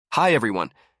Hi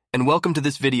everyone, and welcome to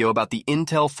this video about the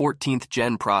Intel 14th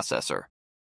Gen processor.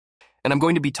 And I'm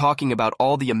going to be talking about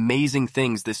all the amazing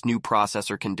things this new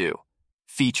processor can do.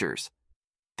 Features.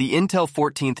 The Intel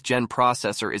 14th Gen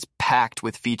processor is packed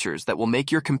with features that will make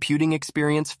your computing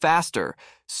experience faster,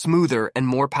 smoother, and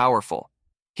more powerful.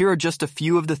 Here are just a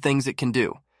few of the things it can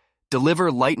do.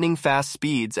 Deliver lightning-fast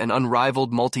speeds and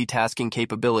unrivaled multitasking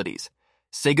capabilities.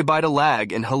 Say goodbye to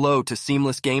lag and hello to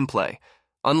seamless gameplay.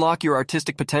 Unlock your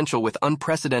artistic potential with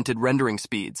unprecedented rendering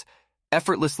speeds.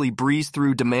 Effortlessly breeze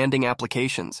through demanding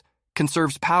applications.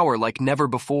 Conserves power like never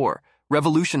before.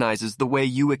 Revolutionizes the way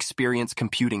you experience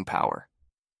computing power.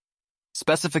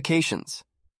 Specifications.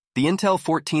 The Intel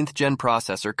 14th Gen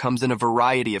processor comes in a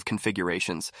variety of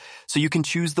configurations, so you can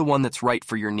choose the one that's right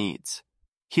for your needs.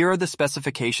 Here are the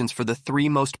specifications for the three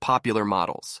most popular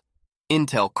models.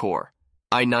 Intel Core,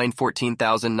 i9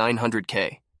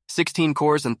 14900K, 16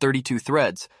 cores and 32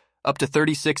 threads, up to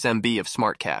 36 MB of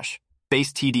smart cache,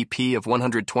 base TDP of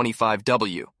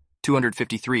 125W,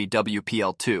 253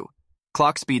 WPL2,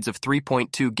 clock speeds of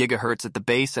 3.2 GHz at the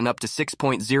base and up to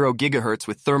 6.0 GHz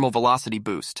with thermal velocity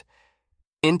boost.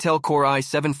 Intel Core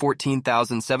i7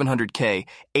 14700K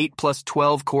 8 plus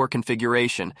 12 core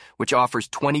configuration, which offers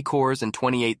 20 cores and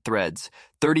 28 threads,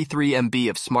 33 MB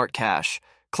of smart cache,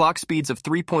 clock speeds of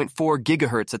 3.4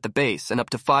 GHz at the base and up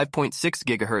to 5.6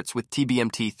 GHz with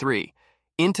TBMT3.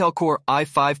 Intel Core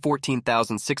i5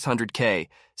 14600K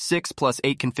 6 plus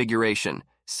 8 configuration,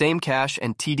 same cache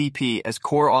and TDP as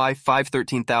Core i5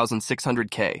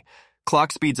 13600K,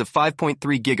 clock speeds of 5.3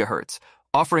 GHz,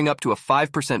 offering up to a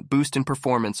 5% boost in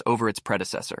performance over its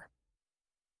predecessor.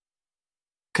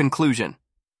 Conclusion.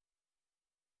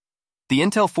 The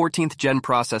Intel 14th Gen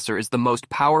processor is the most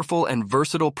powerful and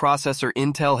versatile processor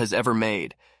Intel has ever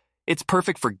made. It's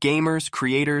perfect for gamers,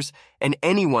 creators, and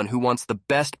anyone who wants the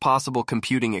best possible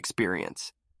computing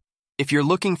experience. If you're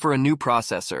looking for a new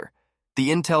processor,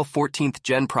 the Intel 14th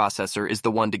Gen processor is the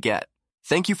one to get.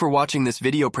 Thank you for watching this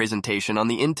video presentation on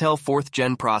the Intel 4th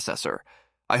Gen processor.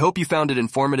 I hope you found it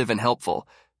informative and helpful.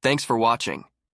 Thanks for watching.